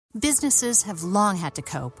Businesses have long had to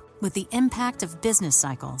cope with the impact of business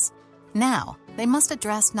cycles. Now, they must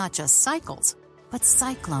address not just cycles, but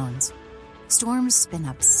cyclones. Storms spin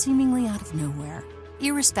up seemingly out of nowhere,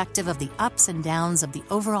 irrespective of the ups and downs of the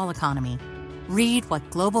overall economy. Read what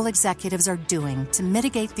global executives are doing to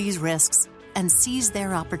mitigate these risks and seize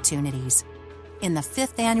their opportunities in the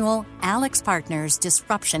 5th Annual AlixPartners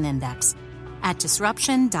Disruption Index at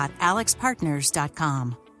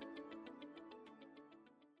disruption.alixpartners.com.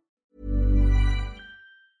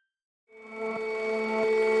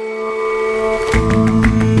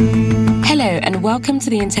 Hello and welcome to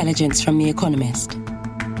The Intelligence from The Economist.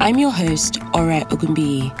 I'm your host, Ore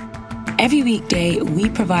Ogunbiyi. Every weekday, we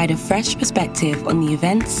provide a fresh perspective on the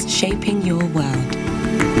events shaping your world.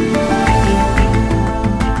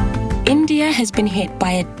 India has been hit by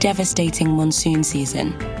a devastating monsoon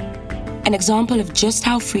season, an example of just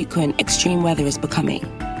how frequent extreme weather is becoming.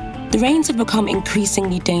 The rains have become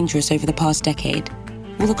increasingly dangerous over the past decade.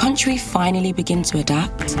 Will the country finally begin to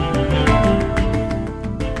adapt?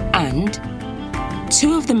 And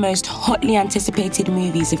two of the most hotly anticipated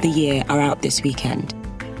movies of the year are out this weekend: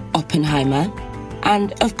 Oppenheimer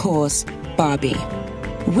and, of course, Barbie.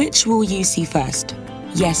 Which will you see first?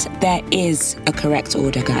 Yes, there is a correct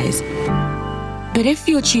order, guys. But if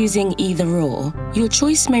you're choosing either or, your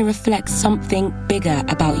choice may reflect something bigger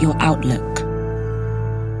about your outlook.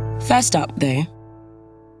 First up, though.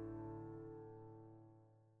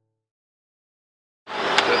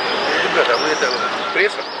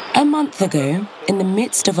 A month ago, in the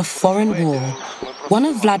midst of a foreign war, one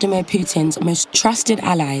of Vladimir Putin's most trusted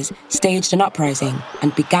allies staged an uprising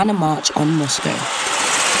and began a march on Moscow.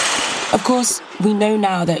 Of course, we know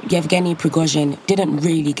now that Yevgeny Prigozhin didn't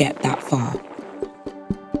really get that far.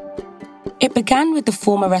 It began with the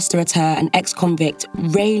former restaurateur and ex-convict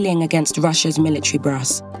railing against Russia's military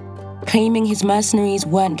brass, claiming his mercenaries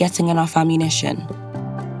weren't getting enough ammunition.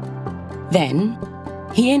 Then,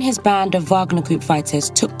 he and his band of Wagner Group fighters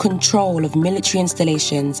took control of military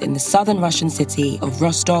installations in the southern Russian city of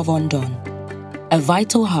Rostov-on-Don, a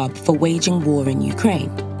vital hub for waging war in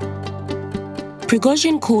Ukraine.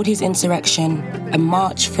 Prigozhin called his insurrection a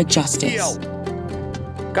march for justice.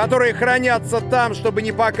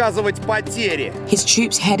 His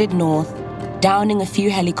troops headed north, downing a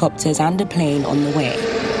few helicopters and a plane on the way.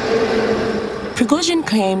 Prigozhin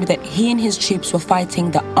claimed that he and his troops were fighting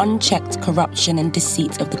the unchecked corruption and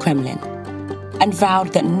deceit of the Kremlin, and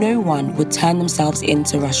vowed that no one would turn themselves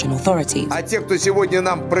into Russian authorities.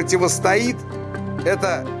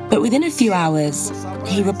 But within a few hours,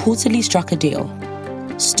 he reportedly struck a deal,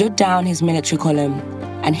 stood down his military column,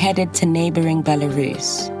 and headed to neighboring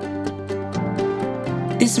Belarus.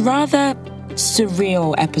 This rather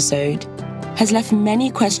surreal episode has left many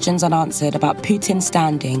questions unanswered about Putin's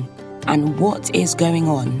standing and what is going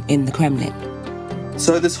on in the Kremlin.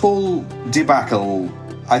 So this whole debacle,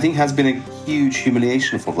 I think, has been a huge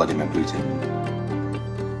humiliation for Vladimir Putin.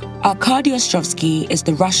 Arkady Ostrovsky is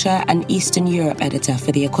the Russia and Eastern Europe editor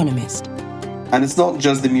for The Economist. And it's not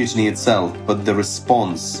just the mutiny itself, but the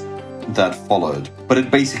response that followed. But it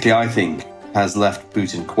basically, I think, has left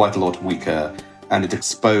Putin quite a lot weaker, and it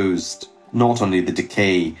exposed not only the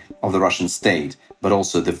decay of the Russian state, but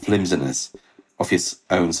also the flimsiness of his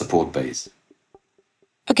own support base.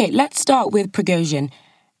 Okay, let's start with Prigozhin.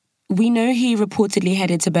 We know he reportedly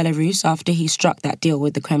headed to Belarus after he struck that deal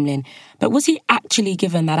with the Kremlin, but was he actually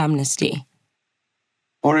given that amnesty?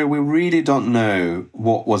 Ori, we really don't know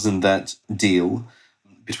what was in that deal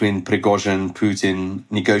between Prigozhin, Putin,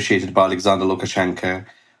 negotiated by Alexander Lukashenko,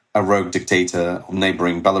 a rogue dictator of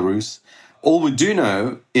neighboring Belarus. All we do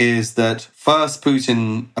know is that first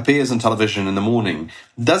Putin appears on television in the morning,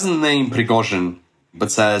 doesn't name Prigozhin,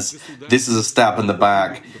 but says, this is a stab in the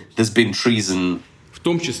back, there's been treason. В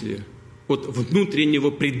том числе от внутреннего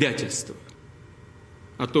предательства.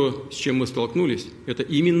 А то, с чем мы столкнулись, это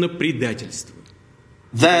именно предательство.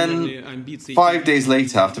 Then, 5 days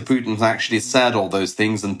later, after Putin actually said all those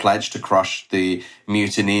things and pledged to crush the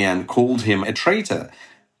mutiny and called him a traitor,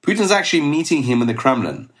 Putin's actually meeting him in the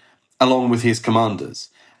Kremlin, along with his commanders.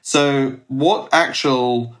 So what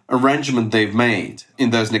actual arrangement they've made in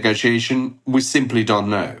those negotiations, we simply don't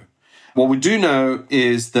know. What we do know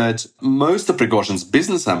is that most of Prigozhin's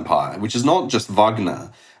business empire, which is not just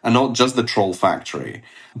Wagner and not just the troll factory,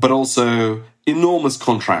 but also enormous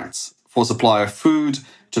contracts for supply of food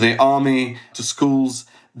to the army, to schools,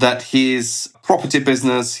 that his property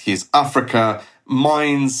business, his Africa,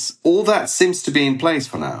 mines, all that seems to be in place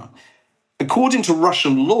for now. According to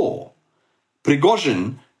Russian law,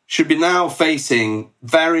 Prigozhin should be now facing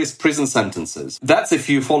various prison sentences. That's if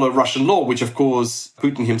you follow Russian law, which, of course,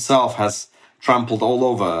 Putin himself has trampled all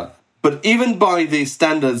over. But even by the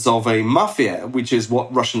standards of a mafia, which is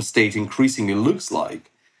what Russian state increasingly looks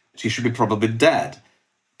like, he should be probably dead.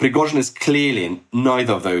 Prigozhin is clearly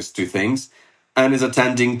neither of those two things and is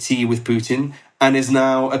attending tea with Putin and is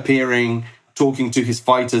now appearing, talking to his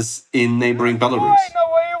fighters in neighboring Belarus.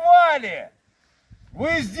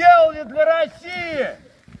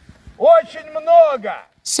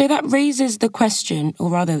 So that raises the question, or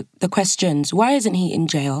rather the questions, why isn't he in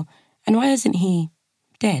jail and why isn't he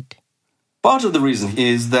dead? Part of the reason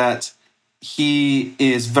is that he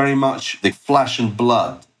is very much the flesh and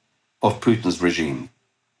blood of Putin's regime.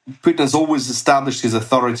 Putin has always established his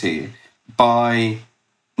authority by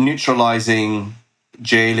neutralizing,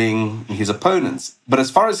 jailing his opponents. But as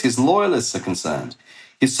far as his loyalists are concerned,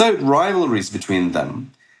 he sowed rivalries between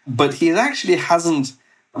them, but he actually hasn't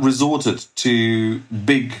resorted to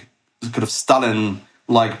big kind of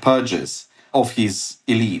Stalin-like purges of his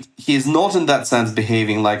elite. He is not in that sense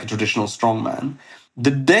behaving like a traditional strongman.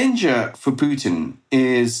 The danger for Putin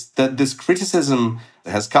is that this criticism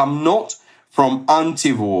has come not from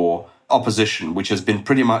anti-war opposition, which has been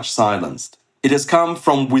pretty much silenced. It has come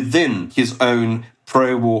from within his own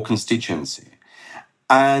pro-war constituency.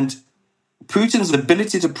 And Putin's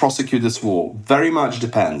ability to prosecute this war very much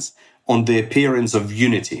depends on the appearance of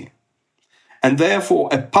unity. And therefore,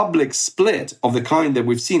 a public split of the kind that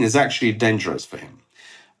we've seen is actually dangerous for him.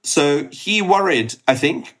 So he worried, I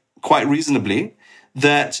think, quite reasonably,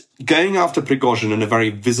 that going after Prigozhin in a very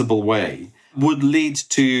visible way would lead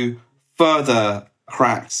to further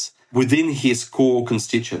cracks within his core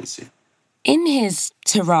constituency. In his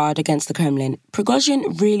tirade against the Kremlin,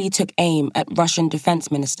 Prigozhin really took aim at Russian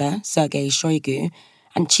Defense Minister Sergei Shoigu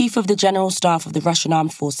and Chief of the General Staff of the Russian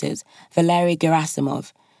Armed Forces, Valery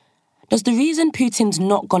Gerasimov. Does the reason Putin's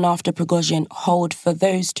not gone after Prigozhin hold for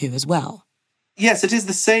those two as well? Yes, it is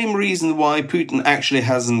the same reason why Putin actually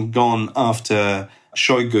hasn't gone after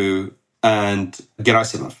Shoigu and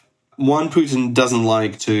Gerasimov. One, Putin doesn't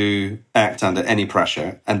like to act under any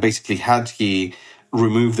pressure, and basically had he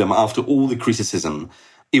removed them after all the criticism,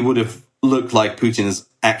 it would have looked like Putin is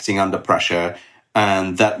acting under pressure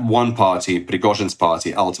and that one party, Prigozhin's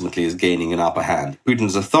party, ultimately is gaining an upper hand.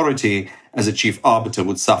 Putin's authority as a chief arbiter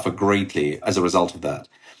would suffer greatly as a result of that.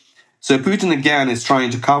 So Putin, again, is trying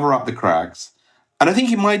to cover up the cracks. And I think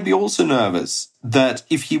he might be also nervous that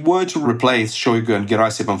if he were to replace Shoigu and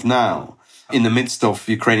Gerasimov now, in the midst of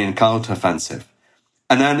Ukrainian counteroffensive,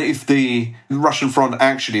 and then if the Russian front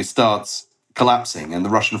actually starts collapsing and the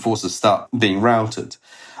Russian forces start being routed,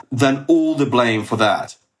 then all the blame for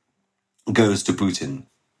that goes to Putin.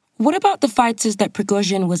 What about the fighters that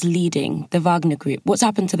Prigozhin was leading, the Wagner group? What's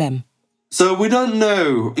happened to them? So we don't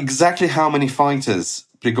know exactly how many fighters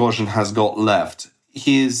Prigozhin has got left.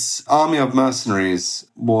 His army of mercenaries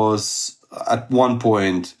was at one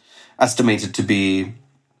point estimated to be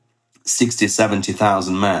 60,000,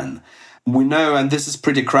 70,000 men. We know, and this is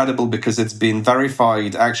pretty credible because it's been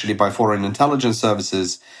verified actually by foreign intelligence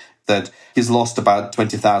services, that he's lost about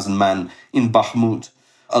 20,000 men in Bakhmut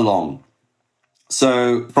alone.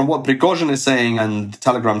 So from what Prigozhin is saying, and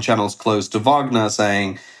Telegram channels close to Wagner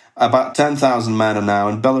saying, about 10,000 men are now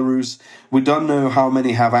in Belarus. We don't know how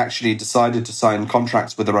many have actually decided to sign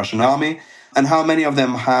contracts with the Russian army, and how many of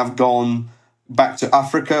them have gone back to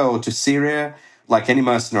Africa or to Syria. Like any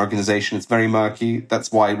mercenary organization, it's very murky.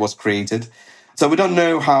 That's why it was created. So we don't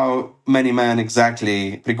know how many men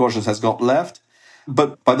exactly Prigozhin has got left.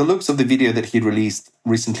 But by the looks of the video that he released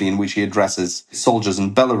recently, in which he addresses soldiers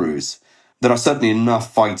in Belarus, there are certainly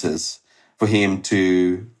enough fighters for him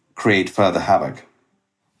to create further havoc.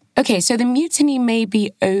 Okay, so the mutiny may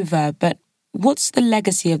be over, but what's the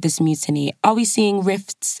legacy of this mutiny? Are we seeing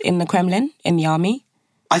rifts in the Kremlin, in the army?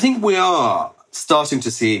 I think we are starting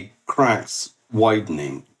to see cracks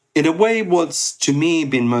widening. In a way, what's to me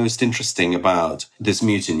been most interesting about this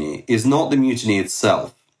mutiny is not the mutiny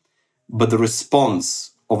itself, but the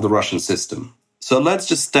response of the Russian system. So let's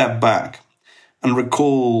just step back and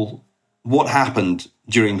recall what happened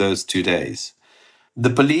during those 2 days. The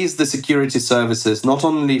police, the security services not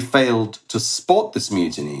only failed to spot this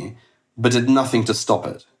mutiny, but did nothing to stop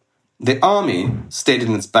it. The army stayed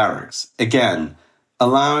in its barracks, again,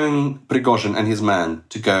 allowing Prigozhin and his men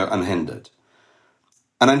to go unhindered.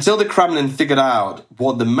 And until the Kremlin figured out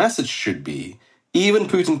what the message should be, even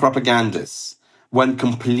Putin propagandists went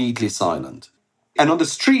completely silent. And on the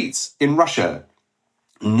streets in Russia,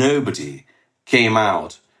 nobody came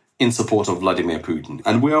out in support of Vladimir Putin.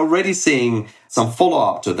 And we're already seeing some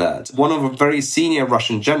follow-up to that. One of the very senior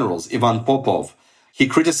Russian generals, Ivan Popov, he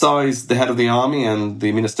criticized the head of the army and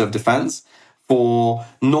the Minister of Defense for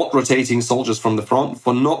not rotating soldiers from the front,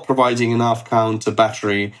 for not providing enough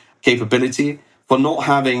counter-battery capability, for not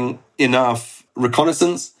having enough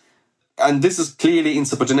reconnaissance. And this is clearly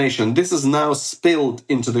insubordination. This is now spilled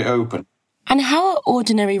into the open. And how are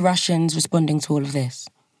ordinary Russians responding to all of this?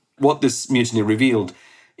 What this mutiny revealed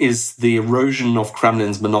is the erosion of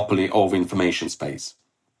Kremlin's monopoly of information space.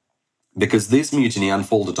 Because this mutiny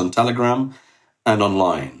unfolded on Telegram and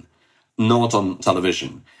online, not on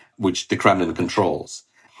television, which the Kremlin controls.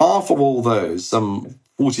 Half of all those, some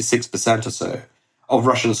 46% or so, of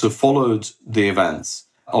Russians who followed the events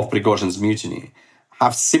of Prigozhin's mutiny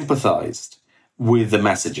have sympathized with the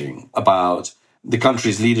messaging about the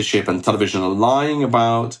country's leadership and television are lying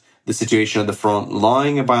about the situation at the front,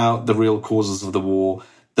 lying about the real causes of the war,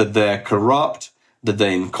 that they're corrupt, that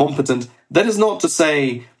they're incompetent. That is not to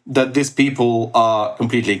say that these people are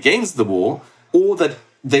completely against the war or that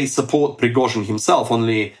they support Prigozhin himself.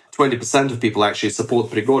 Only 20% of people actually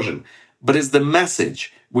support Prigozhin. But it's the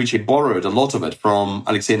message, which he borrowed a lot of it from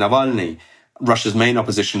Alexei Navalny, Russia's main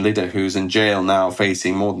opposition leader, who's in jail now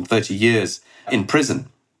facing more than 30 years in prison.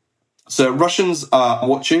 So Russians are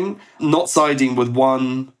watching, not siding with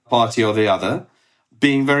one party or the other,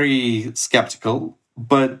 being very skeptical.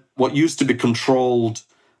 But what used to be controlled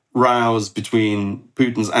rows between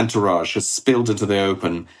Putin's entourage has spilled into the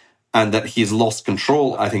open, and that he's lost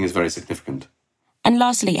control, I think, is very significant. And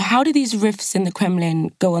lastly, how do these rifts in the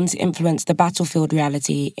Kremlin go on to influence the battlefield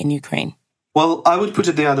reality in Ukraine? Well, I would put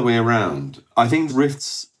it the other way around. I think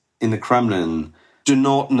rifts in the Kremlin do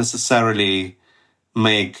not necessarily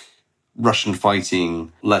make Russian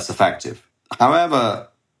fighting less effective. However,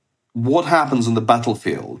 what happens on the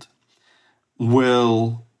battlefield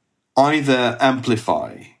will either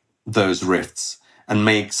amplify those rifts and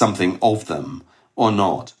make something of them or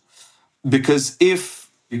not. Because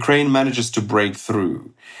if Ukraine manages to break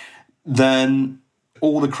through, then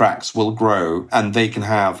all the cracks will grow and they can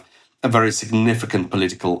have a very significant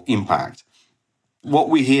political impact. What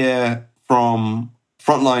we hear from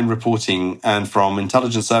frontline reporting and from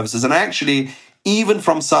intelligence services, and actually even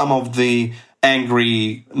from some of the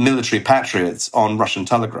angry military patriots on Russian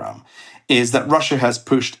Telegram, is that Russia has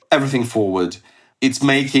pushed everything forward. It's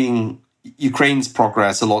making Ukraine's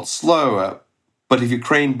progress a lot slower. But if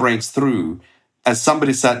Ukraine breaks through, as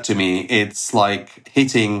somebody said to me, it's like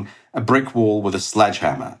hitting a brick wall with a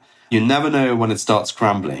sledgehammer. You never know when it starts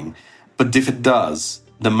crumbling. But if it does,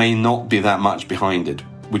 there may not be that much behind it,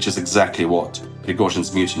 which is exactly what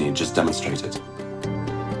Prigozhin's mutiny just demonstrated.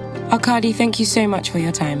 Arkady, thank you so much for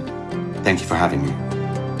your time. Thank you for having me.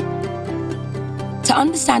 To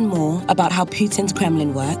understand more about how Putin's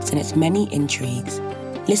Kremlin works and its many intrigues,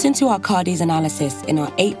 listen to Arkady's analysis in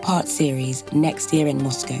our 8-part series Next Year in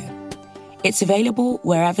Moscow. It's available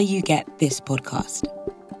wherever you get this podcast.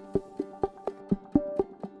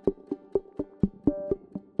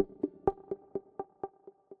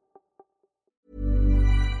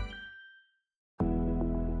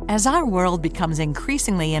 As our world becomes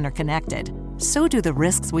increasingly interconnected, so do the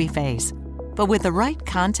risks we face. But with the right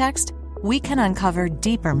context, we can uncover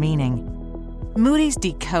deeper meaning. Moody's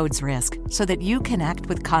decodes risk so that you can act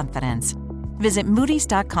with confidence. Visit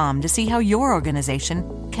Moody's.com to see how your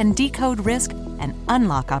organization can decode risk and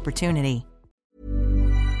unlock opportunity.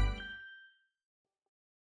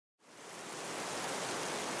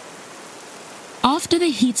 After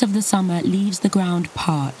the heat of the summer leaves the ground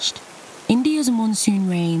parched, India's monsoon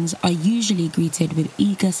rains are usually greeted with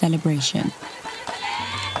eager celebration.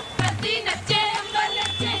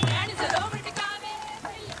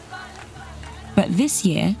 But this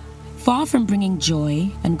year, far from bringing joy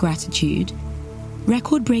and gratitude,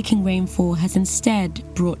 record-breaking rainfall has instead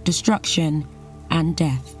brought destruction and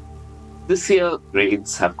death. This year,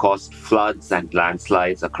 rains have caused floods and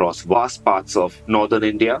landslides across vast parts of northern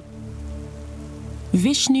India.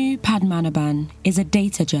 Vishnu Padmanabhan is a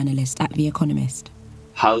data journalist at The Economist.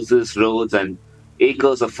 Houses, roads, and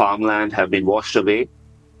acres of farmland have been washed away.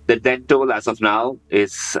 The death toll as of now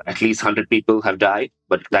is at least 100 people have died,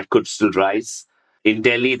 but that could still rise. In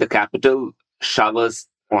Delhi, the capital, showers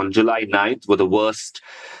on July 9th were the worst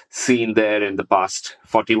seen there in the past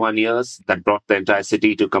 41 years. That brought the entire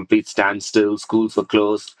city to complete standstill. Schools were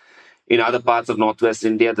closed. In other parts of northwest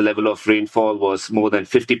India, the level of rainfall was more than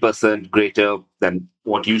 50% greater than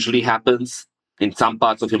what usually happens. In some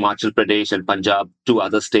parts of Himachal Pradesh and Punjab, 2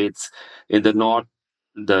 other states in the north,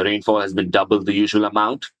 the rainfall has been double the usual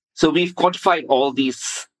amount. So we've quantified all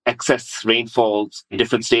these excess rainfalls in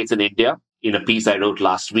different states in India in a piece I wrote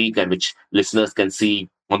last week, and which listeners can see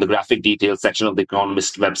on the graphic details section of the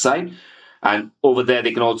Economist website. And over there,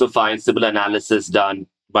 they can also find similar analysis done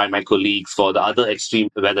by my colleagues for the other extreme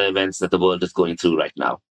weather events that the world is going through right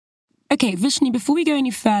now. Okay, Vishnu, before we go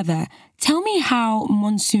any further, tell me how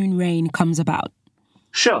monsoon rain comes about.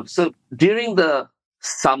 Sure. So during the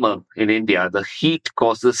summer in India, the heat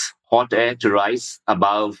causes hot air to rise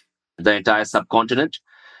above the entire subcontinent.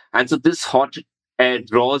 And so this hot air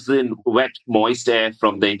draws in wet, moist air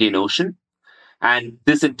from the Indian Ocean. And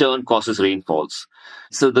this in turn causes rainfalls.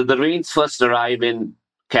 So the rains first arrive in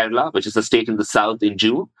Kerala, which is a state in the south, in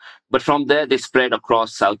June. But from there, they spread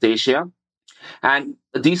across South Asia. And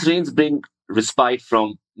these rains bring respite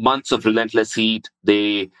from months of relentless heat.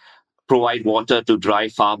 They provide water to dry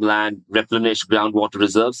farmland, replenish groundwater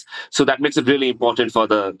reserves. So that makes it really important for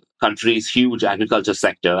the country's huge agriculture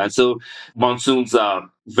sector. And so monsoons are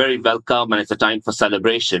very welcome, and it's a time for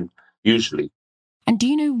celebration, usually. And do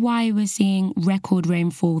you know why we're seeing record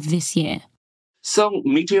rainfall this year? So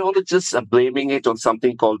meteorologists are blaming it on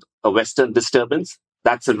something called a western disturbance.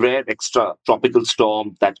 That's a rare extratropical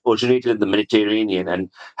storm that originated in the Mediterranean and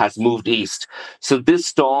has moved east. So this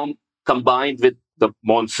storm, combined with the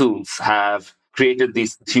monsoons, have created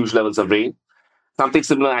these huge levels of rain. Something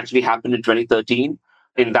similar actually happened in 2013.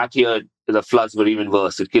 In that year, the floods were even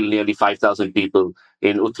worse. It killed nearly 5,000 people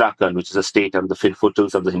in Uttarakhand, which is a state on the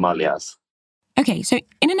foothills of the Himalayas. Okay, so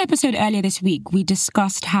in an episode earlier this week, we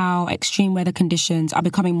discussed how extreme weather conditions are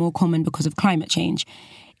becoming more common because of climate change.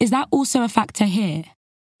 Is that also a factor here?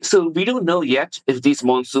 So we don't know yet if these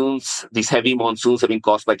heavy monsoons have been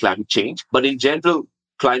caused by climate change. But in general,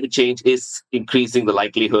 climate change is increasing the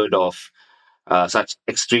likelihood of such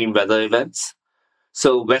extreme weather events.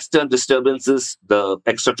 So western disturbances, the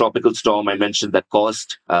extratropical storm I mentioned that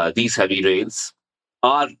caused these heavy rains,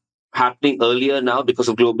 are happening earlier now because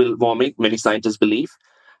of global warming, many scientists believe.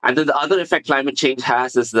 And then the other effect climate change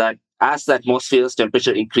has is that as the atmosphere's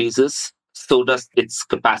temperature increases, so does its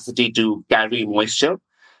capacity to carry moisture.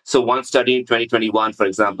 So one study in 2021, for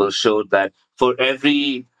example, showed that for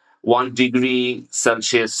every 1 degree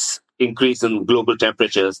Celsius increase in global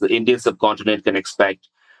temperatures, the Indian subcontinent can expect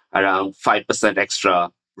around 5% extra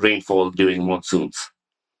rainfall during monsoons.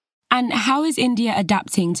 And how is India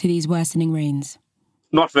adapting to these worsening rains?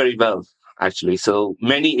 Not very well, actually. So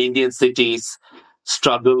many Indian cities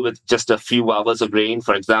struggle with just a few hours of rain.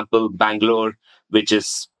 For example, Bangalore, which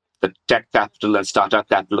is the tech capital and startup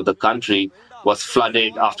capital of the country, was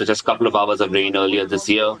flooded after just a couple of hours of rain earlier this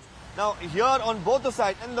year. Now, here on both the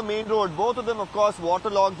sides and the main road, both of them, of course,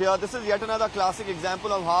 waterlogged here. This is yet another classic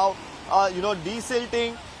example of how,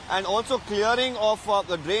 desilting and also clearing of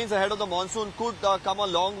the drains ahead of the monsoon could come a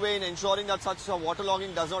long way in ensuring that such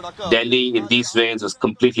waterlogging does not occur. Delhi, in these rains, was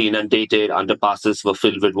completely inundated. Underpasses were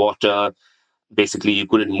filled with water. Basically, you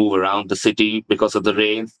couldn't move around the city because of the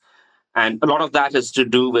rains. And a lot of that has to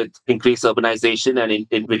do with increased urbanization,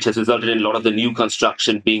 and which has resulted in a lot of the new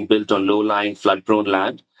construction being built on low-lying, flood-prone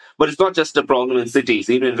land. But it's not just a problem in cities.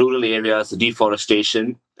 Even in rural areas,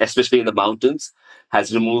 deforestation, especially in the mountains,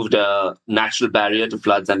 has removed a natural barrier to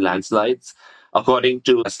floods and landslides. According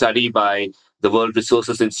to a study by the World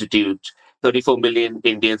Resources Institute, 34 million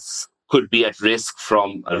Indians could be at risk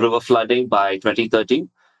from river flooding by 2030,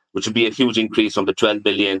 which would be a huge increase from the 12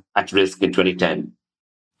 million at risk in 2010.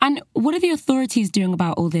 And what are the authorities doing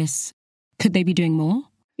about all this? Could they be doing more?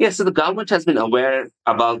 Yes, so the government has been aware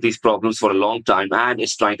about these problems for a long time and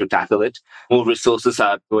is trying to tackle it. More resources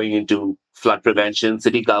are going into flood prevention.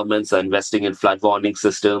 City governments are investing in flood warning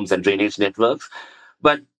systems and drainage networks.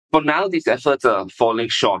 But for now, these efforts are falling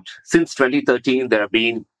short. Since 2013, there have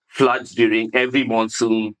been floods during every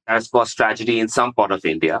monsoon that has caused tragedy in some part of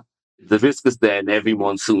India. The risk is there in every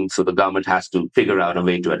monsoon, so the government has to figure out a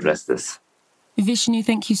way to address this. Vishnu,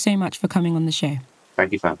 thank you so much for coming on the show.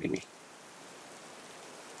 Thank you for having me.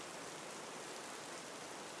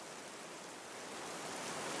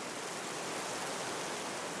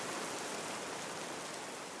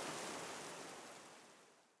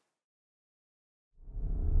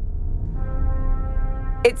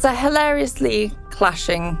 It's a hilariously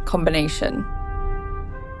clashing combination.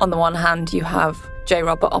 On the one hand, you have J.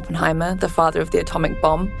 Robert Oppenheimer, the father of the atomic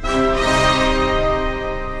bomb.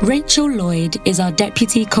 Rachel Lloyd is our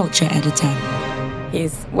deputy culture editor.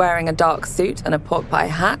 He's wearing a dark suit and a pork pie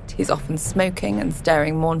hat. He's often smoking and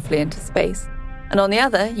staring mournfully into space. And on the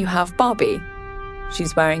other, you have Barbie.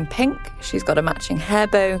 She's wearing pink, she's got a matching hair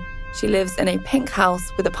bow, she lives in a pink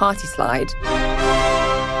house with a party slide.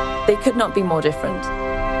 They could not be more different.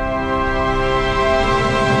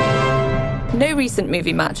 No recent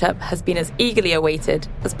movie matchup has been as eagerly awaited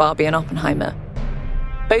as Barbie and Oppenheimer.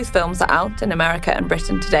 Both films are out in America and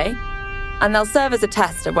Britain today, and they'll serve as a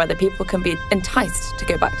test of whether people can be enticed to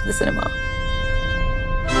go back to the cinema.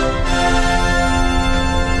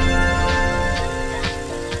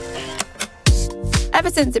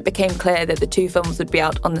 since it became clear that the two films would be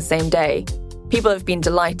out on the same day, people have been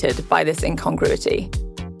delighted by this incongruity.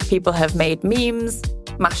 People have made memes,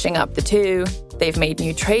 mashing up the two. They've made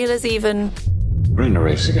new trailers even. We're in a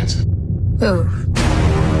race against it. Oh.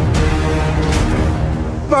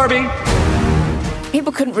 Barbie!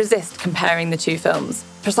 People couldn't resist comparing the two films,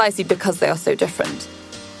 precisely because they are so different.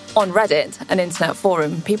 On Reddit, an internet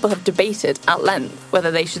forum, people have debated at length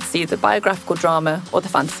whether they should see the biographical drama or the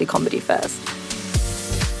fantasy comedy first.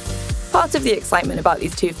 Part of the excitement about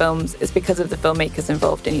these two films is because of the filmmakers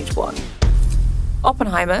involved in each one.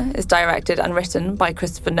 Oppenheimer is directed and written by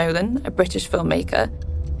Christopher Nolan, a British filmmaker,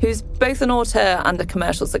 who's both an auteur and a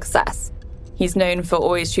commercial success. He's known for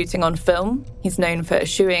always shooting on film. He's known for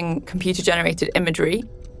eschewing computer-generated imagery.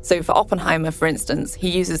 So for Oppenheimer, for instance, he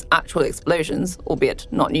uses actual explosions, albeit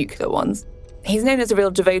not nuclear ones. He's known as a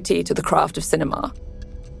real devotee to the craft of cinema.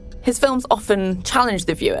 His films often challenge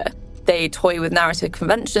the viewer. They toy with narrative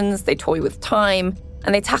conventions, they toy with time,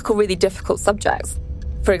 and they tackle really difficult subjects.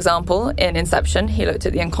 For example, in Inception, he looked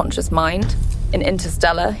at the unconscious mind. In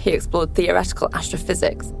Interstellar, he explored theoretical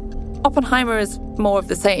astrophysics. Oppenheimer is more of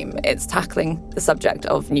the same. It's tackling the subject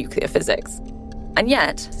of nuclear physics. And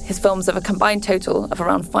yet, his films have a combined total of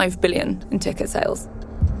around 5 billion in ticket sales.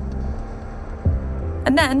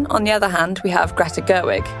 And then, on the other hand, we have Greta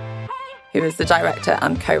Gerwig, who is the director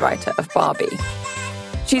and co-writer of Barbie.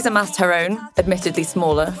 She's amassed her own, admittedly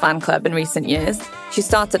smaller, fan club in recent years. She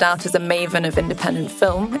started out as a maven of independent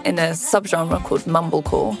film in a subgenre called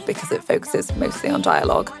mumblecore because it focuses mostly on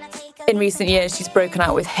dialogue. In recent years, she's broken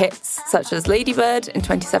out with hits such as Lady Bird in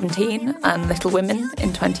 2017 and Little Women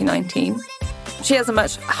in 2019. She has a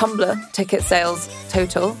much humbler ticket sales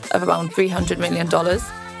total of around $300 million.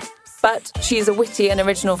 But she's a witty and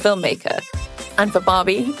original filmmaker. And for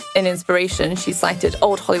Barbie, in inspiration, she cited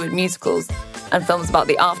old Hollywood musicals and films about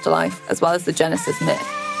the afterlife, as well as the Genesis myth.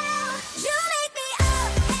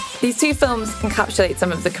 These two films encapsulate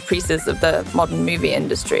some of the caprices of the modern movie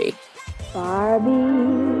industry. Barbie,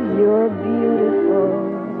 you're beautiful.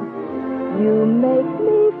 You make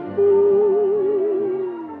me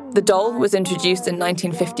feel. The doll was introduced in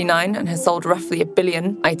 1959 and has sold roughly 1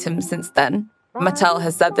 billion items since then. Mattel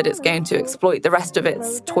has said that it's going to exploit the rest of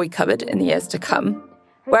its toy cupboard in the years to come.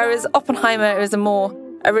 Whereas Oppenheimer is a more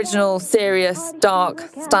original, serious, dark,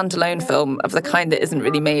 standalone film of the kind that isn't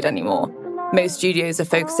really made anymore. Most studios are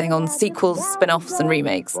focusing on sequels, spin-offs, and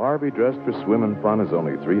remakes. Barbie dressed for swim and fun is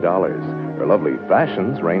only $3. Her lovely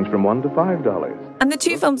fashions range from $1 to $5. And the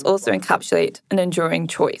two films also encapsulate an enduring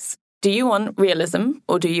choice. Do you want realism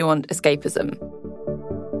or do you want escapism?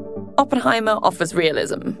 Oppenheimer offers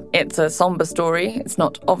realism. It's a somber story. It's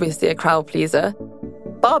not obviously a crowd pleaser.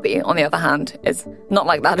 Barbie, on the other hand, is not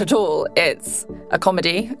like that at all. It's a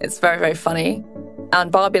comedy. It's very, very funny.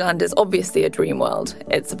 And Barbieland is obviously a dream world.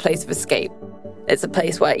 It's a place of escape. It's a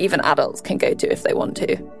place where even adults can go to if they want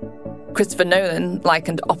to. Christopher Nolan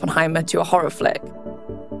likened Oppenheimer to a horror flick.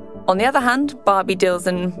 On the other hand, Barbie deals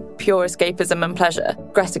in pure escapism and pleasure.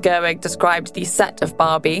 Greta Gerwig described the set of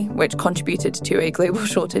Barbie, which contributed to a global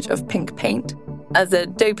shortage of pink paint, as a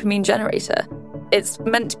dopamine generator. It's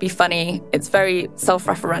meant to be funny, it's very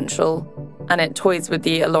self-referential, and it toys with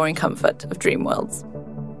the alluring comfort of dream worlds.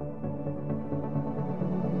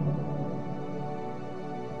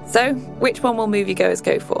 So, which one will moviegoers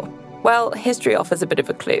go for? Well, history offers a bit of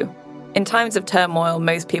a clue. In times of turmoil,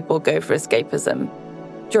 most people go for escapism.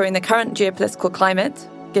 During the current geopolitical climate,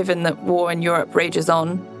 given that war in Europe rages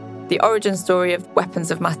on, the origin story of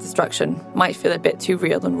weapons of mass destruction might feel a bit too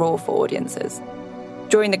real and raw for audiences.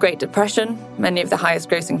 During the Great Depression, many of the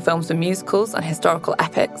highest-grossing films were musicals and historical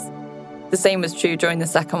epics. The same was true during the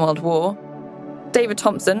Second World War. David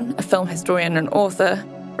Thompson, a film historian and author,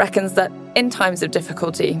 reckons that in times of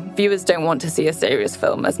difficulty, viewers don't want to see a serious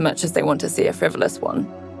film as much as they want to see a frivolous one.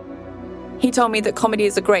 He told me that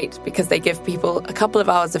comedies are great because they give people a couple of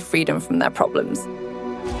hours of freedom from their problems.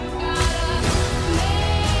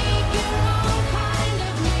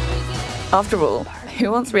 After all, who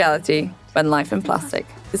wants reality when life in plastic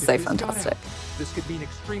is so fantastic? This could mean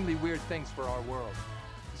extremely weird things for our world.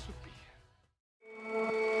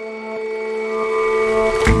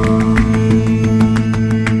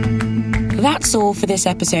 That's all for this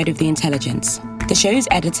episode of The Intelligence. The show's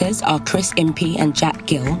editors are Chris Impey and Jack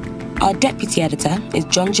Gill. Our deputy editor is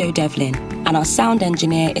John Joe Devlin, and our sound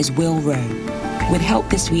engineer is Will Rowe, with help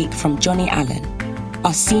this week from Johnny Allen.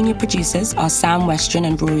 Our senior producers are Sam Westron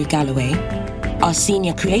and Rory Galloway. Our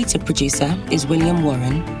senior creative producer is William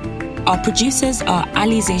Warren. Our producers are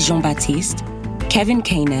Alize Jean-Baptiste, Kevin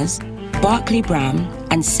Caners, Barclay Brown,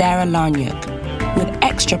 and Sarah Larniuk, with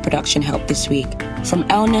extra production help this week from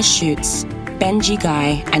Elna Schutz, Benji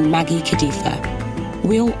Guy, and Maggie Kadifa.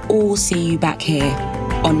 We'll all see you back here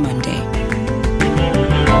on Monday.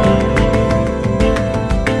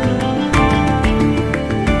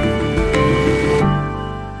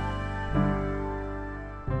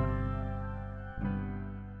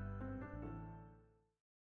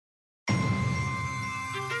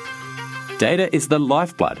 Data is the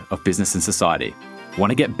lifeblood of business and society.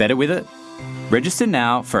 Want to get better with it? Register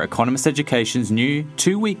now for Economist Education's new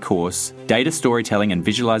 2-week course, Data Storytelling and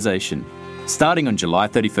Visualization, starting on July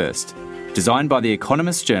 31st. Designed by The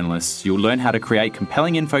Economist journalists, you'll learn how to create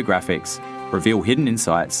compelling infographics, reveal hidden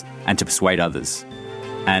insights, and to persuade others.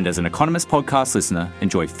 And as an Economist podcast listener,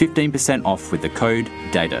 enjoy 15% off with the code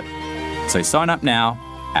DATA. So sign up now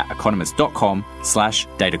at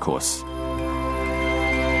economist.com/datacourse.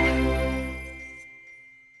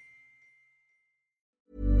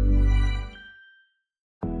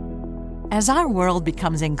 As our world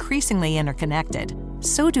becomes increasingly interconnected,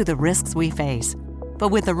 so do the risks we face. But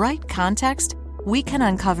with the right context, we can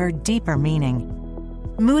uncover deeper meaning.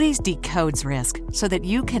 Moody's decodes risk so that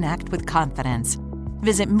you can act with confidence.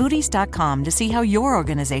 Visit Moody's.com to see how your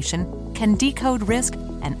organization can decode risk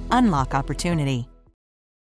and unlock opportunity.